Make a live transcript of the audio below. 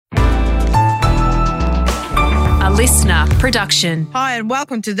listener production. Hi, and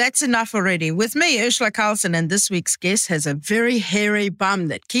welcome to That's Enough Already with me, Ursula Carlson, and this week's guest has a very hairy bum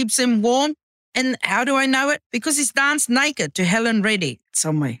that keeps him warm. And how do I know it? Because he's danced naked to Helen Reddy.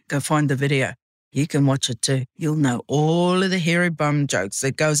 Somewhere, go find the video. You can watch it too. You'll know all of the hairy bum jokes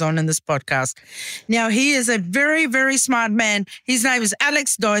that goes on in this podcast. Now, he is a very, very smart man. His name is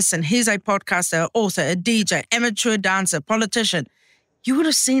Alex Dyson. He's a podcaster, author, a DJ, amateur dancer, politician. You would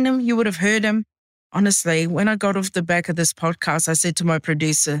have seen him. You would have heard him. Honestly, when I got off the back of this podcast, I said to my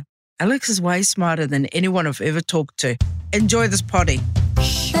producer, Alex is way smarter than anyone I've ever talked to. Enjoy this potty.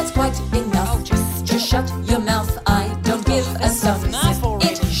 That's quite enough. Oh, just shut your mouth. I don't give a stuff.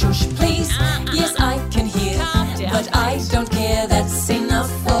 It shush, please. Yes, I can hear, but I don't care. That's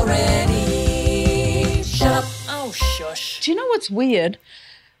enough already. Shut up. Oh, shush. Do you know what's weird?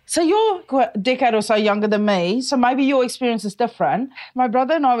 So you're a decade or so younger than me, so maybe your experience is different. My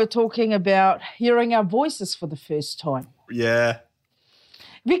brother and I were talking about hearing our voices for the first time. Yeah.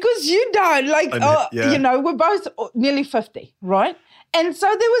 Because you don't, you know, we're both nearly 50, right? And so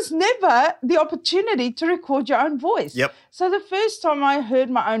there was never the opportunity to record your own voice. Yep. So the first time I heard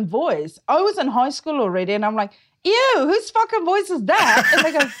my own voice, I was in high school already, and I'm like, ew, whose fucking voice is that? And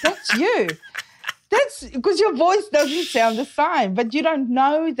they go, that's you. That's because your voice doesn't sound the same, but you don't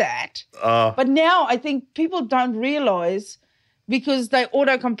know that. But now I think people don't realize because they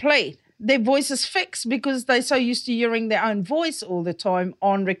autocomplete. Their voice is fixed because they're so used to hearing their own voice all the time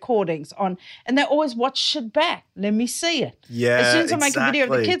on recordings, and they always watch shit back. Let me see it. Yeah, as soon as I make a video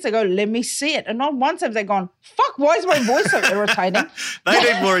of the kids, I go, let me see it. And not once have they gone, fuck, why is my voice so irritating? They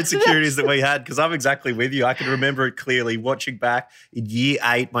need more insecurities than we had, because I'm exactly with you. I can remember it clearly watching back in year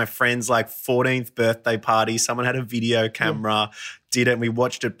 8, my friend's 14th birthday party. Someone had a video camera, did it, and we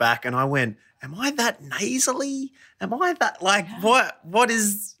watched it back, and I went, am I that nasally? Am I that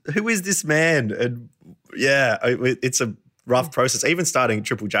who is this man? And yeah, it's a rough process. Even starting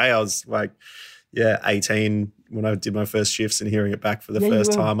Triple J, I was 18 when I did my first shifts, and hearing it back for the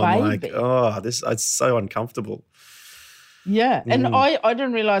first time, I'm like, it's so uncomfortable. Yeah, and I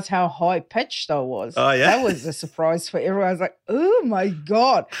didn't realize how high pitched I was. Oh yeah, that was a surprise for everyone. I was like, oh my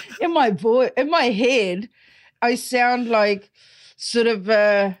God! In my head, I sound like sort of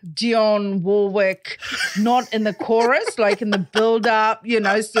Dionne Warwick, not in the chorus, like in the build-up,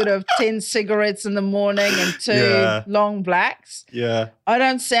 sort of 10 cigarettes in the morning and 2 long blacks. Yeah. I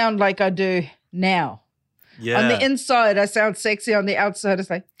don't sound like I do now. Yeah. On the inside, I sound sexy. On the outside, it's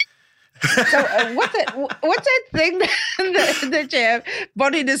like, so what's that thing that you have?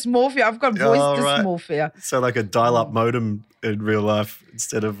 Body dysmorphia. I've got voice dysmorphia. So like a dial-up modem in real life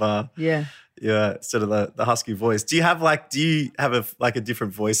instead of instead of the husky voice. Do you have a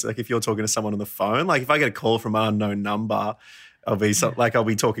different voice? Like if you're talking to someone on the phone, like if I get a call from an unknown number, I'll be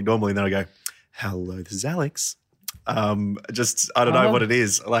talking normally, and then I go, "Hello, this is Alex." I don't know what it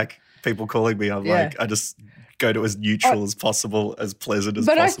is. Like people calling me, I just go to as neutral as possible, as pleasant as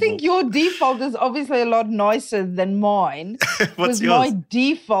possible. But I think your default is obviously a lot nicer than mine. What's yours? My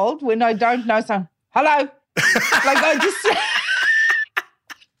default when I don't know something, hello. I just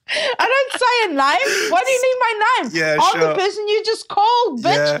I don't say a name. Why do you need my name? Yeah, I'm the person you just called,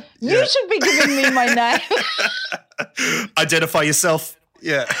 bitch. Yeah, you should be giving me my name. Identify yourself.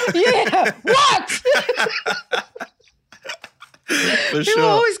 Yeah. Yeah. What? People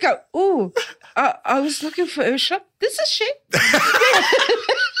always go, ooh, I was looking for Ursula. This is she.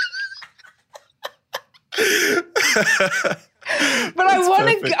 But I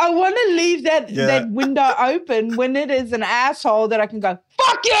want to leave that window open when it is an asshole that I can go,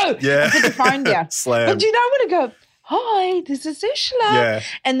 fuck you, and put the phone down. Slam. But you don't want to go, hi, this is Ursula. Yeah.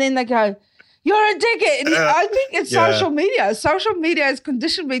 And then they go, you're a dickhead. I think it's social media. Social media has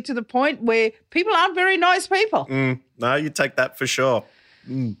conditioned me to the point where people aren't very nice people. No, you take that for sure.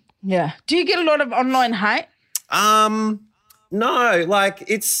 Yeah. Do you get a lot of online hate? No,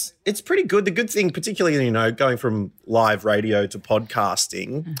 it's pretty good. The good thing, particularly, going from live radio to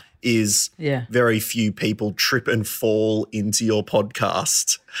podcasting, is very few people trip and fall into your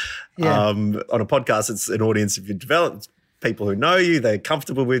podcast. Yeah. On a podcast, it's an audience if you develop. It's people who know you, they're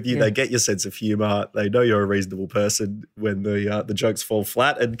comfortable with you, they get your sense of humour, they know you're a reasonable person when the jokes fall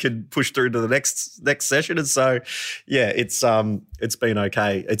flat and can push through to the next session. And so, it's been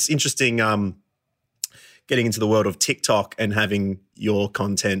okay. It's interesting. Getting into the world of TikTok and having your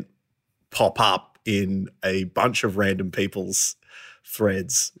content pop up in a bunch of random people's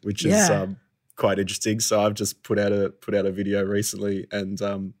threads, which is quite interesting. So I've just put out a video recently, and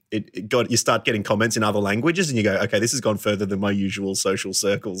you start getting comments in other languages, and you go, okay, this has gone further than my usual social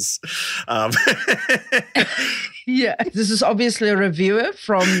circles. Yeah, this is obviously a reviewer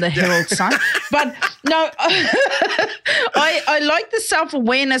from the Herald Sun. But no, I like the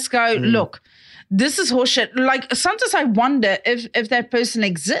self-awareness go, look, this is horseshit. Like sometimes I wonder if that person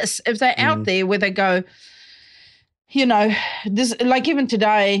exists, if they're out there where they go, you know, this, like even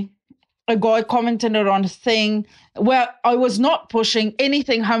today, a guy commented on a thing where I was not pushing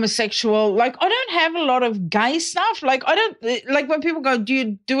anything homosexual. Like, I don't have a lot of gay stuff. Like, I don't, like when people go, do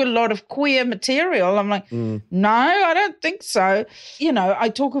you do a lot of queer material? I'm like, no, I don't think so. You know, I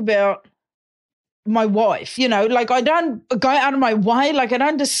talk about my wife, you know, like I don't go out of my way. Like I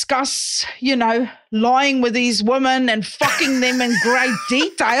don't discuss, you know, lying with these women and fucking them in great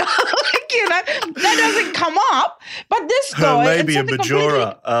detail. Like, you know, that doesn't come up. But this guy, maybe a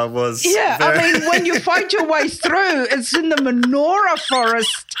Majora was. Yeah, very... I mean, when you fight your way through, it's in the menorah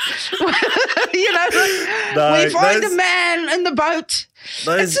forest. You know, we find a man in the boat.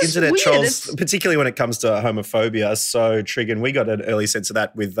 Those internet trolls, particularly when it comes to homophobia, are so triggering. We got an early sense of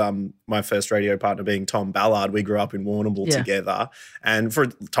that with my first radio partner being Tom Ballard. We grew up in Warrnambool together. And for a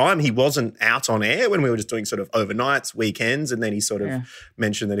time, he wasn't out on air when we were just doing sort of overnights, weekends. And then he sort of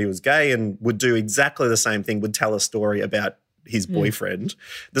mentioned that he was gay and would do exactly the same thing, would tell a story about his boyfriend,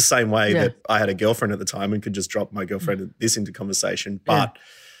 the same way that I had a girlfriend at the time and could just drop my girlfriend this into conversation. But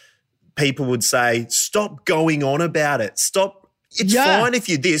people would say, stop going on about it. Stop. It's fine if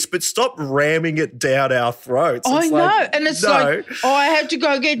you're this, but stop ramming it down our throats. I know. And it's like, I had to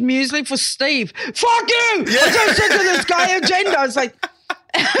go get muesli for Steve. Fuck you! I'm so sick of this gay agenda. It's like,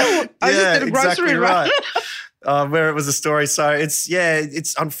 I just did a grocery run. Right. Where it was a story. So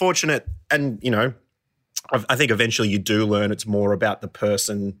it's unfortunate. And, you know, I think eventually you do learn it's more about the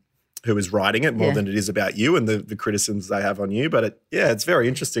person who is writing it more than it is about you and the criticisms they have on you. But it's very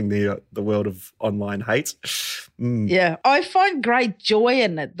interesting, the world of online hate. Yeah, I find great joy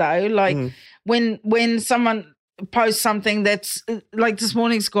in it though. Like when someone posts something that's like this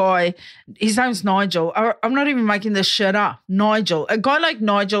morning's guy, his name's Nigel. I'm not even making this shit up. Nigel. A guy like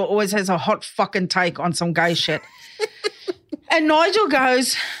Nigel always has a hot fucking take on some gay shit. And Nigel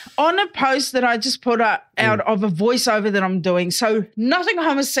goes, on a post that I just put out of a voiceover that I'm doing, so nothing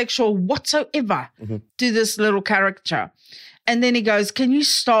homosexual whatsoever, to this little caricature. And then he goes, can you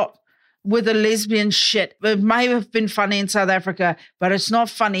stop with the lesbian shit? It may have been funny in South Africa, but it's not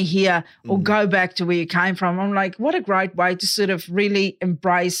funny here, or go back to where you came from. I'm like, what a great way to sort of really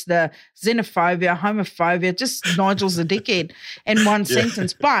embrace the xenophobia, homophobia, just Nigel's a dickhead in one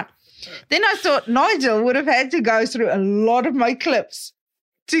sentence. But then I thought Nigel would have had to go through a lot of my clips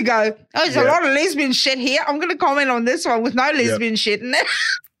to go, there's a lot of lesbian shit here. I'm going to comment on this one with no lesbian shit in it.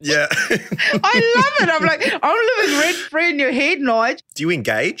 Yeah. I love it. I'm like, I'm living rent-free in your head, Nige. Do you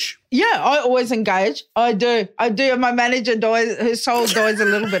engage? Yeah, I always engage. I do. My manager dies, her soul dies a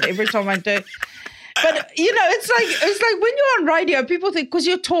little bit every time I do. But, you know, it's like when you're on radio, people think, because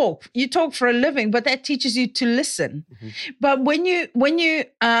you talk for a living, but that teaches you to listen. But when you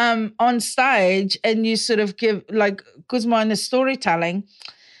on stage and you sort of give, like, because mine is storytelling,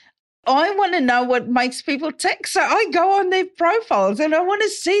 I want to know what makes people tick. So I go on their profiles and I want to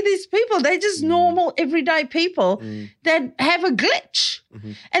see these people. They're just normal, everyday people that have a glitch.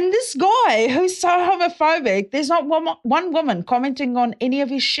 And this guy who's so homophobic, there's not one woman commenting on any of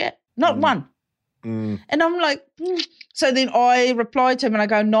his shit. Not one. And I'm like, So then I replied to him and I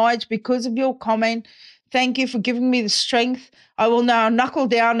go, Nige, because of your comment, thank you for giving me the strength. I will now knuckle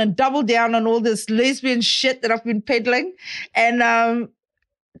down and double down on all this lesbian shit that I've been peddling. And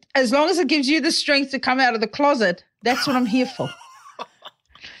as long as it gives you the strength to come out of the closet, that's what I'm here for.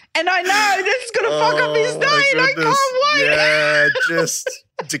 And I know this is going to fuck up his day. And I can't wait. Yeah, just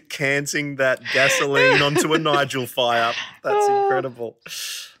decanting that gasoline onto a Nigel fire. That's incredible.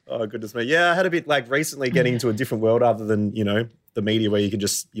 Oh, goodness me. Yeah, I had a bit like recently getting into a different world other than, you know, the media where you can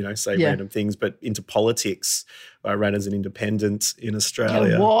just, you know, say random things, but into politics. I ran as an independent in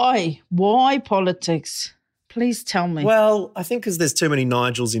Australia. Yeah, why politics? Please tell me. Well, I think because there's too many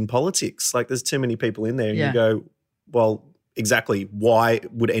Nigels in politics. Like there's too many people in there and you go, well, exactly, why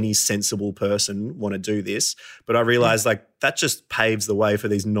would any sensible person want to do this? But I realised like that just paves the way for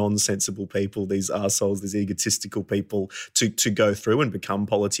these non-sensible people, these arseholes, these egotistical people to go through and become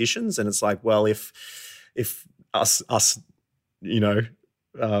politicians. And it's like, well, if us, you know,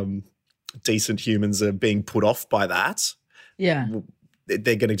 decent humans are being put off by that,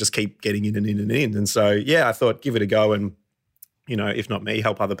 they're going to just keep getting in and in and in. And so, yeah, I thought give it a go and, you know, if not me,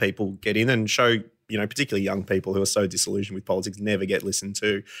 help other people get in and show, you know, particularly young people who are so disillusioned with politics, never get listened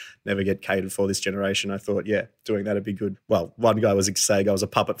to, never get catered for this generation. I thought, yeah, doing that would be good. Well, one guy was saying I was a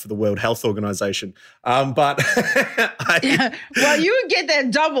puppet for the World Health Organization. Well, you would get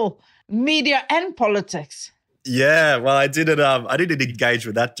that double, media and politics. Yeah, well, I didn't engage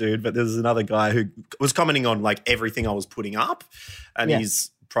with that dude, but there was another guy who was commenting on like everything I was putting up, and his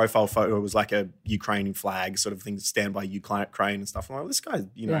profile photo was like a Ukrainian flag sort of thing, stand by Ukraine and stuff. I'm like, well, this guy,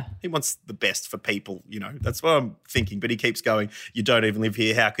 he wants the best for people, that's what I'm thinking. But he keeps going, you don't even live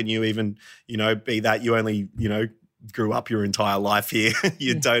here. How can you even, be that? You only, grew up your entire life here.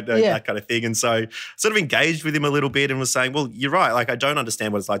 You don't know that kind of thing. And so sort of engaged with him a little bit and was saying, well, you're right. Like, I don't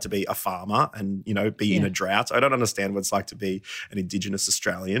understand what it's like to be a farmer and, be in a drought. I don't understand what it's like to be an Indigenous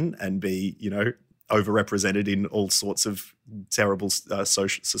Australian and be, overrepresented in all sorts of terrible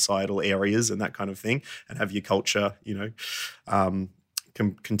societal areas and that kind of thing, and have your culture,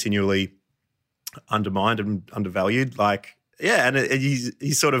 continually undermined and undervalued. Like, and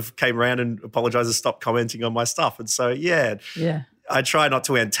he sort of came around and apologized and stopped commenting on my stuff. And so, I try not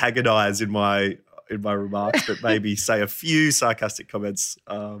to antagonize in my remarks, but maybe say a few sarcastic comments.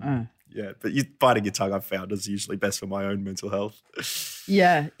 Yeah, but biting your tongue, I've found, is usually best for my own mental health.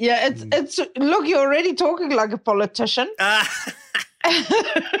 Yeah. It's look, you're already talking like a politician.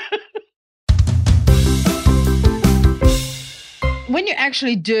 When you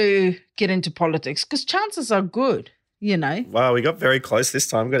actually do get into politics, because chances are good, Wow, we got very close this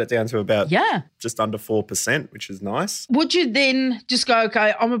time. Got it down to about just under 4%, which is nice. Would you then just go,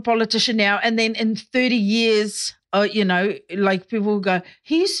 okay, I'm a politician now, and then in 30 years, like people will go,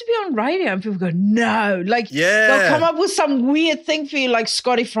 he used to be on radio, and people go, no. Like, they'll come up with some weird thing for you, like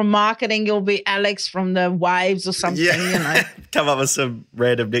Scotty from marketing, you'll be Alex from the Waves or something, Come up with some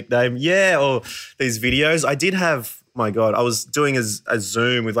random nickname. Yeah, or these videos. I did have, my God, I was doing a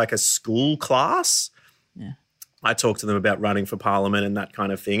Zoom with like a school class. Yeah. I talked to them about running for parliament and that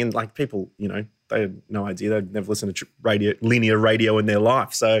kind of thing. And like people, they had no idea. They'd never listened to linear radio in their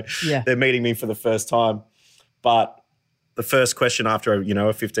life. So they're meeting me for the first time. But the first question after, a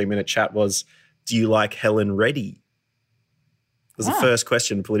 15-minute chat was, do you like Helen Reddy? It was the first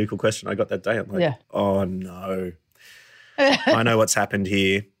question, political question I got that day. I'm like, oh, no. I know what's happened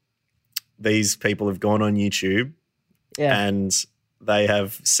here. These people have gone on YouTube and they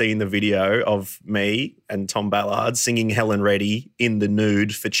have seen the video of me and Tom Ballard singing Helen Reddy in the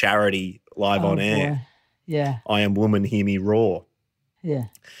nude for charity live on air. Boy. Yeah. I am woman, hear me roar. Yeah.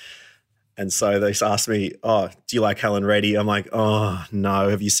 And so they asked me, oh, do you like Helen Reddy? I'm like, oh, no.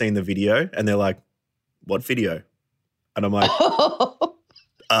 Have you seen the video? And they're like, what video? And I'm like,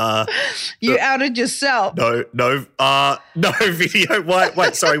 you outed yourself. No video.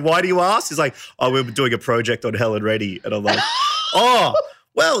 Wait, sorry, why do you ask? He's like, oh, we're doing a project on Helen Reddy. And I'm like, oh,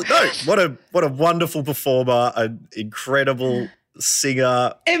 well, no, what a wonderful performer, an incredible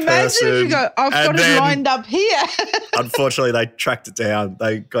singer. Imagine if you go, I've got it lined up here. Unfortunately, they tracked it down.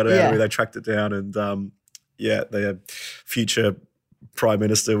 They got it out of me. They tracked it down, and their future Prime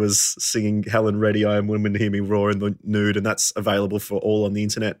Minister was singing Helen Reddy, I am women, hear me roar in the nude, and that's available for all on the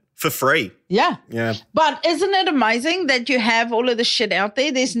internet for free. Yeah. Yeah. But isn't it amazing that you have all of this shit out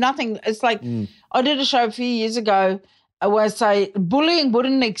there? There's nothing. It's like I did a show a few years ago where I say bullying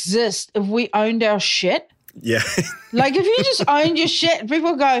wouldn't exist if we owned our shit. Yeah. Like if you just owned your shit,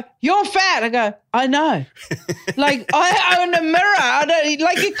 people go, you're fat. I go, I know. Like I own a mirror. I don't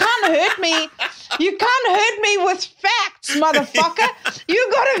like you can't hurt me. You can't hurt me with facts, motherfucker. You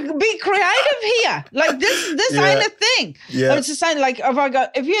gotta be creative here. Like this ain't a thing. Yeah. It's the same, like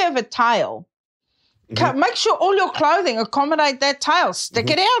if you have a tail, make sure all your clothing accommodate that tail. Stick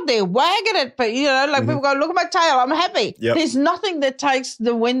it out there, wag at it. But people go, look at my tail, I'm happy. Yep. There's nothing that takes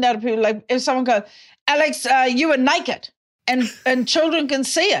the wind out of people. Like if someone goes, Alex, you were naked and children can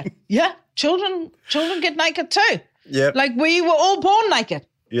see it. Yeah, children get naked too. Yeah. Like we were all born naked.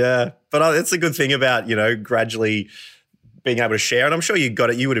 Yeah, but it's a good thing about, gradually being able to share. And I'm sure you got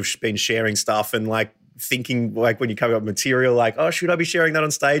it. You would have been sharing stuff and like thinking like when you come up with material like, oh, should I be sharing that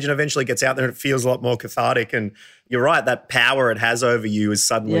on stage? And eventually it gets out there and it feels a lot more cathartic. And you're right, that power it has over you is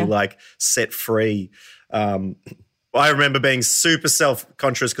suddenly like set free. I remember being super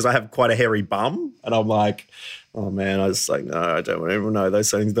self-conscious because I have quite a hairy bum. And I'm like, oh, man, I was like, no, I don't want everyone to know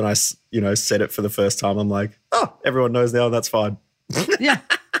those things. Then I, said it for the first time. I'm like, oh, everyone knows now and that's fine. Yeah.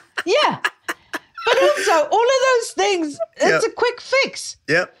 Yeah. But also all of those things, it's a quick fix.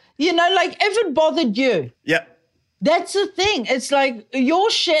 Yep. Like if it bothered you. Yep. That's the thing. It's like your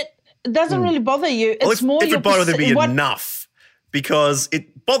shit doesn't really bother you. It's more if it bothered me enough, because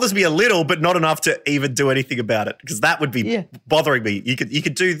it bothers me a little, but not enough to even do anything about it, because that would be bothering me. You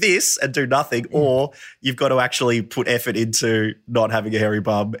could do this and do nothing, or you've got to actually put effort into not having a hairy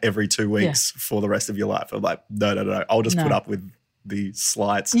bum every 2 weeks for the rest of your life. I'm like, no. I'll just put up with the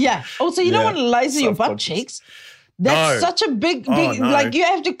slights. Yeah. Also, you don't want to laser your butt cheeks. That's No. such a big, Oh, no. like you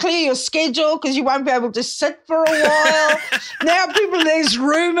have to clear your schedule because you won't be able to sit for a while. Now there's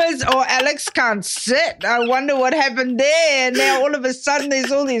rumors, Alex can't sit. I wonder what happened there. And now all of a sudden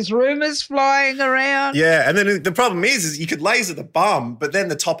there's all these rumors flying around. Yeah, and then the problem is you could laser the bum, but then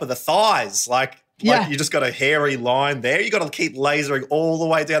the top of the thighs, like you just got a hairy line there. You got to keep lasering all the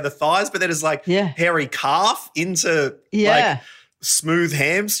way down the thighs, but then it's like hairy calf into like smooth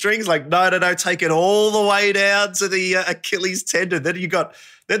hamstrings. Like, no, take it all the way down to the Achilles tendon.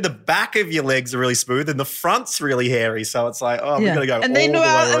 Then the back of your legs are really smooth and the front's really hairy. So it's like, we've got to go and then all the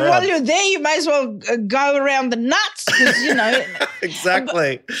way around. while you're there, you may as well go around the nuts because, you know.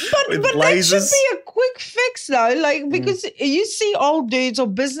 Exactly. But that should be a quick fix though, like because you see old dudes or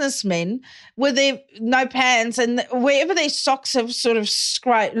businessmen with their no pants and wherever their socks have sort of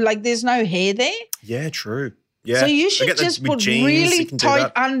scraped, like there's no hair there. Yeah, true. Yeah. So you should just put really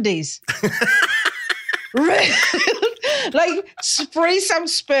tight undies. Like freeze some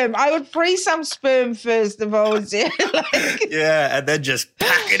sperm. I would freeze some sperm first of all. Yeah, and then just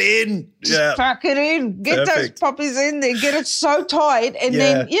pack it in. Just pack it in. Get those puppies in there. Get it so tight and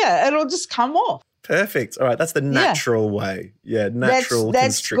then, it'll just come off. Perfect. All right, that's the natural way. Yeah, natural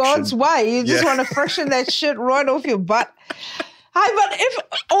That's constriction. God's way. You just want to freshen that shit right off your butt. Hey, but if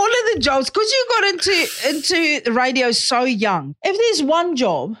all of the jobs, because you got into radio so young, if there's one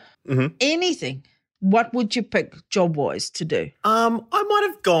job, anything, what would you pick job-wise to do? I might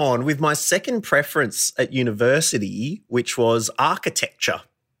have gone with my second preference at university, which was architecture.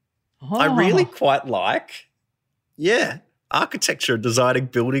 I really quite like, architecture, designing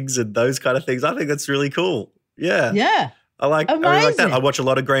buildings and those kind of things. I think that's really cool. Yeah. Yeah. I really like that. I watch a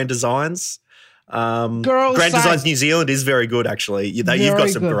lot of Grand Designs. Grand Designs New Zealand is very good, actually. You've got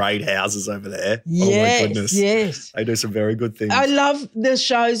some great houses over there. Yes, oh, my goodness. Yes. They do some very good things. I love the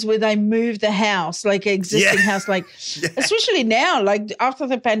shows where they move the house, like an existing house, like especially now, like after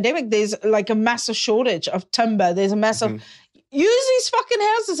the pandemic, there's like a massive shortage of timber. There's a massive use these fucking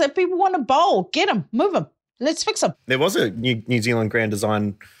houses that people want to bowl. Get them, move them. Let's fix them. There was a New Zealand Grand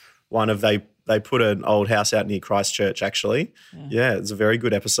Design one of they put an old house out near Christchurch, actually. Yeah, it's a very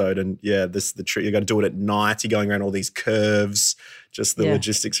good episode. And you're going to do it at night. You're going around all these curves. Just the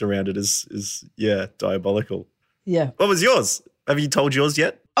logistics around it is diabolical. Yeah. What was yours? Have you told yours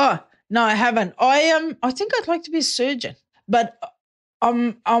yet? Oh, no, I haven't. I think I'd like to be a surgeon, but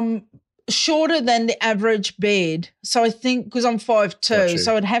I'm shorter than the average bed. So I think because I'm 5'2",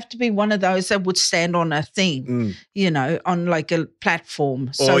 so it'd have to be one of those that would stand on a thing, on like a platform.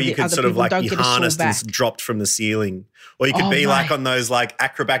 Or so you could sort of like be harnessed and dropped from the ceiling. Or you could be like on those like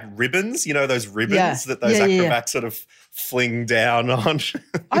acrobat ribbons, those ribbons that those acrobats sort of fling down on.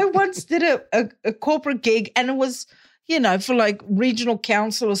 I once did a corporate gig and it was, for like regional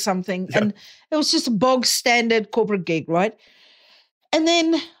council or something. Yeah. And it was just a bog standard corporate gig, right? And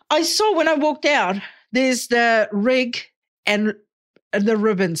then I saw when I walked out, there's the rig and the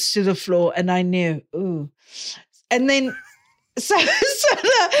ribbons to the floor, and I knew, ooh. And then,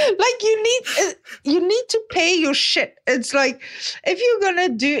 you need to pair your shit. It's like if you're gonna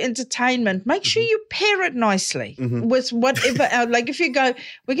do entertainment, make sure you pair it nicely with whatever. Like if you go,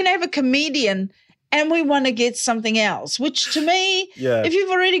 we're gonna have a comedian, and we want to get something else. Which to me, if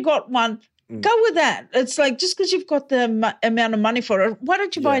you've already got one. Go with that. It's like just because you've got the amount of money for it, why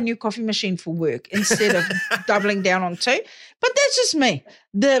don't you buy a new coffee machine for work instead of doubling down on two? But that's just me.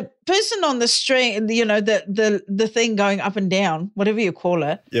 The person on the string, the thing going up and down, whatever you call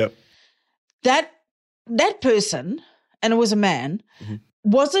it. Yeah. That person, and it was a man,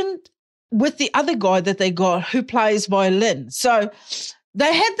 wasn't with the other guy that they got who plays violin. So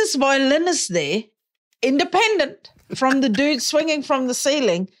they had this violinist there, independent from the dude swinging from the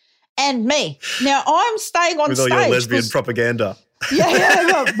ceiling. And me. Now, I'm staying on stage. With all your lesbian propaganda.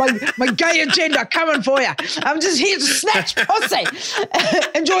 Yeah, my gay agenda coming for you. I'm just here to snatch pussy.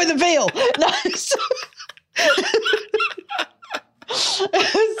 Enjoy the veal. No, so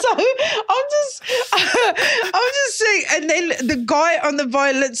I'm just saying, and then the guy on the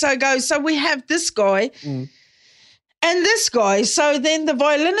violin, so we have this guy and this guy. So then the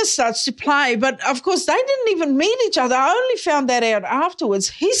violinist starts to play, but of course they didn't even meet each other. I only found that out afterwards.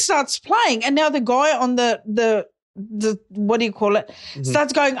 He starts playing, and now the guy on the what do you call it,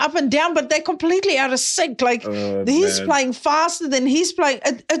 starts going up and down, but they're completely out of sync. Like he's playing faster than he's playing.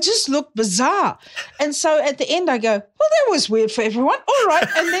 It just looked bizarre. And so at the end I go, well, that was weird for everyone. All right.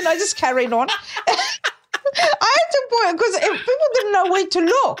 And then I just carried on. I had to point because people didn't know where to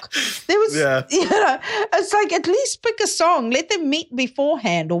look. There was, it's like at least pick a song, let them meet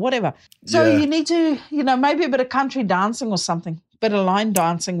beforehand or whatever. So you need to, maybe a bit of country dancing or something. Bit of line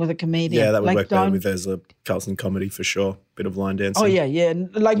dancing with a comedian. Yeah, that would work better with as a Carlson comedy for sure. Bit of line dancing. Oh, yeah.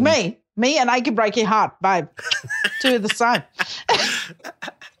 Like me and I can break your heart, babe. Two of the same.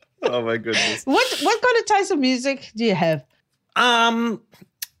 Oh, my goodness. What kind of taste of music do you have?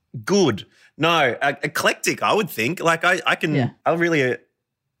 Good. No, eclectic, I would think. Like I really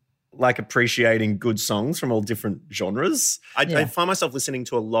like appreciating good songs from all different genres. I find myself listening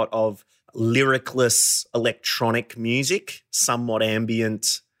to a lot of lyricless electronic music, somewhat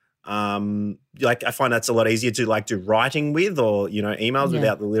ambient. Like I find that's a lot easier to like do writing with or, emails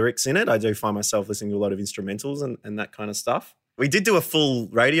without the lyrics in it. I do find myself listening to a lot of instrumentals and that kind of stuff. We did do a full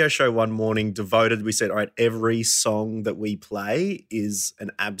radio show one morning devoted. We said, all right, every song that we play is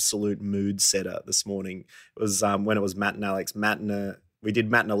an absolute mood setter this morning. It was when it was Matt and Alex. We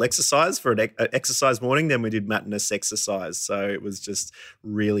did matinal exercise for an exercise morning, then we did matinal exercise. So it was just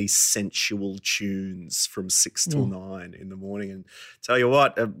really sensual tunes from 6 till 9 in the morning. And tell you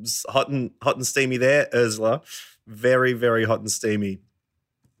what, it was hot and steamy there, Ursula. Very, very hot and steamy.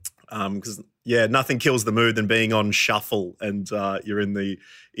 Because nothing kills the mood than being on shuffle and you're in the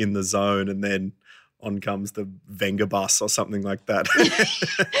zone, and then on comes the Venga bus or something like that.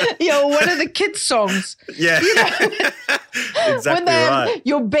 One of the kids' songs. Yeah. Exactly right.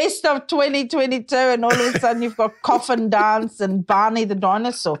 Your best of 2022, and all of a sudden you've got Coffin Dance and Barney the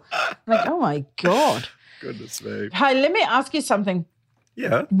Dinosaur. I'm like, oh my God. Goodness me. Hey, let me ask you something.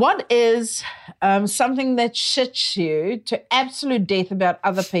 Yeah. What is something that shits you to absolute death about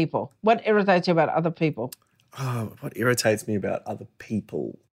other people? What irritates you about other people? Oh, what irritates me about other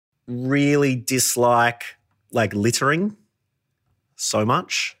people? Really dislike like littering so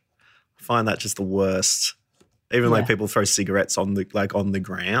much. I find that just the worst. Even like people throw cigarettes on the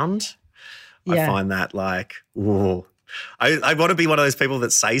ground. Yeah. I find that like, whoa. I want to be one of those people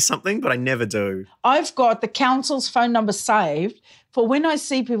that say something, but I never do. I've got the council's phone number saved for when I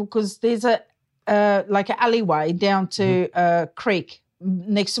see people, because there's a like an alleyway down to a creek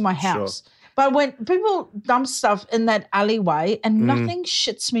next to my house. Sure. But when people dump stuff in that alleyway, and nothing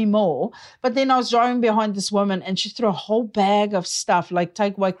shits me more, but then I was driving behind this woman and she threw a whole bag of stuff, like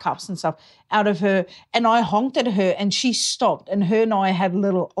takeaway cups and stuff, out of her, and I honked at her and she stopped, and her and I had a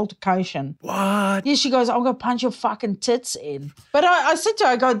little altercation. What? Yeah, she goes, I'm going to punch your fucking tits in. But I said to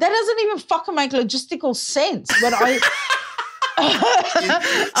her, I go, that doesn't even fucking make logistical sense. But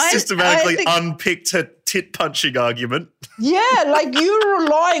systematically unpicked her tit punching argument. Yeah, like you're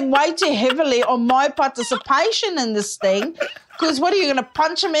relying way too heavily on my participation in this thing, because what are you going to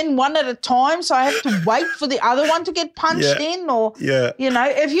punch them in one at a time, so I have to wait for the other one to get punched in? Or,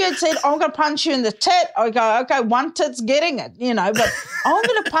 if you had said, I'm going to punch you in the tit, I go, okay, one tit's getting it, but I'm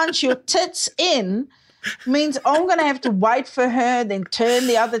going to punch your tits in means I'm going to have to wait for her, then turn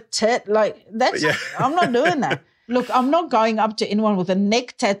the other tit. Like, I'm not doing that. Look, I'm not going up to anyone with a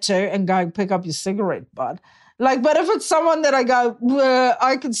neck tattoo and going, pick up your cigarette, bud. Like, but if it's someone that I go,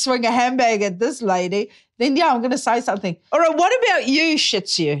 I can swing a handbag at this lady, then I'm going to say something. All right, what about you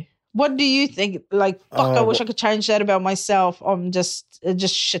shits you? What do you think? Like, fuck, I wish I could change that about myself. It just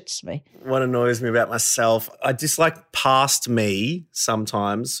shits me. What annoys me about myself, I dislike past me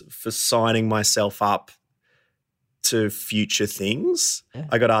sometimes for signing myself up to future things. Yeah.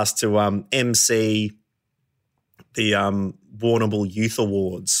 I got asked to MC the Warrnambool Youth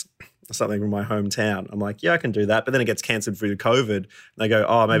Awards or something from my hometown. I'm like, yeah, I can do that. But then it gets cancelled through COVID. And they go,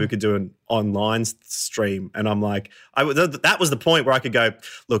 oh, maybe we could do an online stream. And I'm like, that was the point where I could go,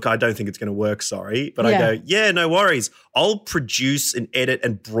 look, I don't think it's going to work, sorry. But I go, yeah, no worries. I'll produce and edit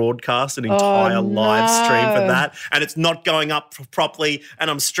and broadcast an entire live stream for that. And it's not going up properly. And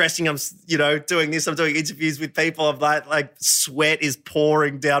I'm stressing, I'm doing this. I'm doing interviews with people. I'm like sweat is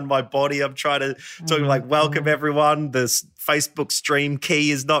pouring down my body. I'm trying to welcome everyone. This Facebook stream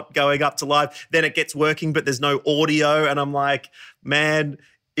key is not going up to live. Then it gets working, but there's no audio. And I'm like, man,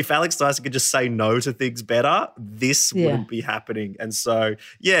 if Alex Dyson could just say no to things better, this wouldn't be happening. And so,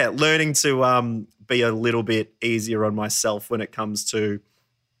 learning to be a little bit easier on myself when it comes to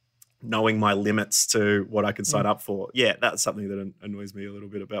knowing my limits to what I can sign up for. Yeah, that's something that annoys me a little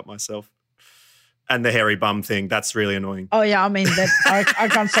bit about myself. And the hairy bum thing, that's really annoying. Oh, yeah, I mean, I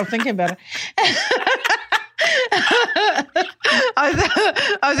can't stop thinking about it.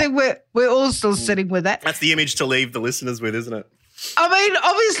 I think we're all still sitting with that. That's the image to leave the listeners with, isn't it? I mean,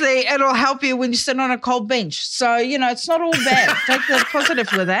 obviously, it'll help you when you sit on a cold bench. So, it's not all bad. Take the positive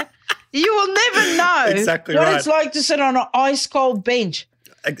with that. You will never know what it's like to sit on an ice-cold bench.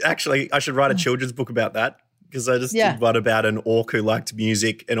 Actually, I should write a children's book about that. because I just did one about an orc who liked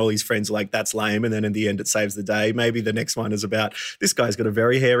music and all his friends were like, that's lame. And then in the end, it saves the day. Maybe the next one is about this guy's got a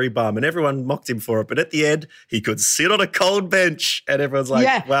very hairy bum and everyone mocked him for it. But at the end, he could sit on a cold bench and everyone's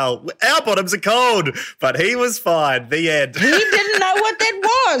like, well, our bottoms are cold, but he was fine. The end. He didn't know what that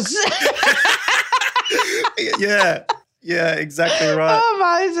was. Yeah, exactly right.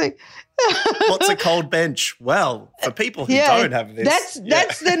 Oh, amazing. What's a cold bench? Well, for people who don't have this.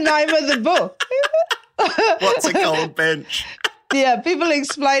 That's the name of the book. What's a cold bench? Yeah, people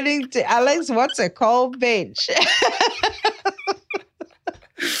explaining to Alex what's a cold bench.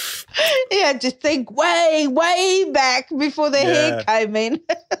 He had to think way back before the hair came in.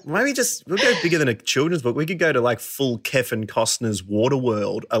 Maybe we'll go bigger than a children's book. We could go to like full Kevin Costner's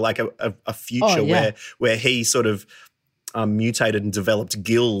Waterworld, like a future where he sort of mutated and developed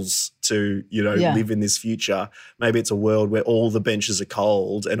gills to, live in this future. Maybe it's a world where all the benches are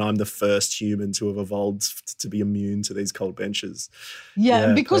cold and I'm the first human to have evolved to be immune to these cold benches.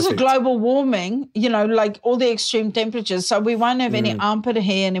 Yeah, because of global warming, like all the extreme temperatures, so we won't have any armpit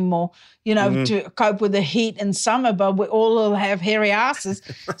hair anymore, to cope with the heat in summer, but we all will have hairy asses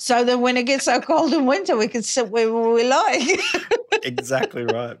so that when it gets so cold in winter, we can sit wherever we like. Exactly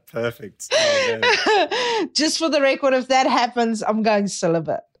right. Perfect. Oh, just for the record, if that happens, I'm going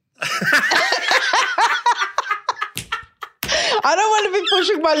celibate. I don't want to be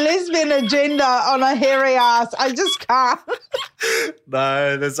pushing my lesbian agenda on a hairy ass. I just can't.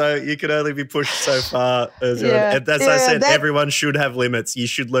 No, you can only be pushed so far. As I said, everyone should have limits. You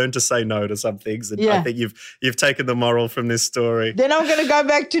should learn to say no to some things. And I think you've taken the moral from this story. Then I'm going to go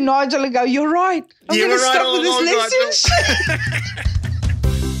back to Nigel and go, you're right. I'm going to stop with this lesbian shit.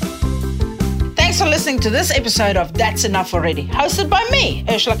 Thanks for listening to this episode of That's Enough Already, hosted by me,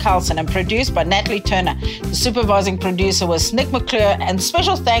 Ursula Carlson, and produced by Natalie Turner. The supervising producer was Nick McClure, and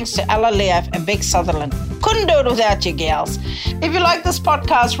special thanks to Ella Leaf and Beck Sutherland. Couldn't do it without you, gals. If you like this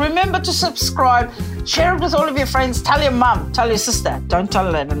podcast, remember to subscribe, share it with all of your friends, tell your mum, tell your sister. Don't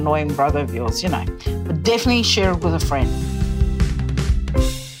tell that annoying brother of yours, but definitely share it with a friend.